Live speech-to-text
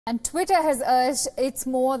And Twitter has urged its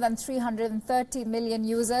more than 330 million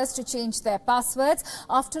users to change their passwords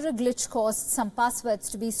after a glitch caused some passwords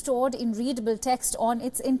to be stored in readable text on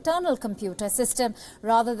its internal computer system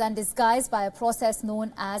rather than disguised by a process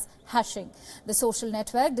known as hashing. The social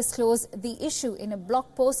network disclosed the issue in a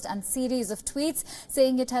blog post and series of tweets,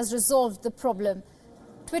 saying it has resolved the problem.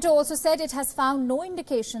 Twitter also said it has found no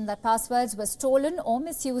indication that passwords were stolen or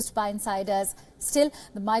misused by insiders. Still,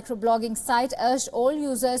 the microblogging site urged all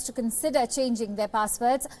users to consider changing their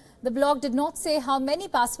passwords. The blog did not say how many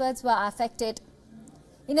passwords were affected.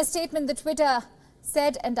 In a statement, the Twitter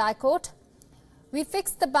said, and I quote, "We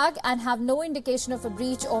fixed the bug and have no indication of a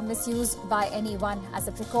breach or misuse by anyone. As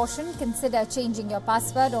a precaution, consider changing your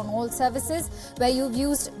password on all services where you've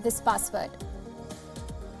used this password."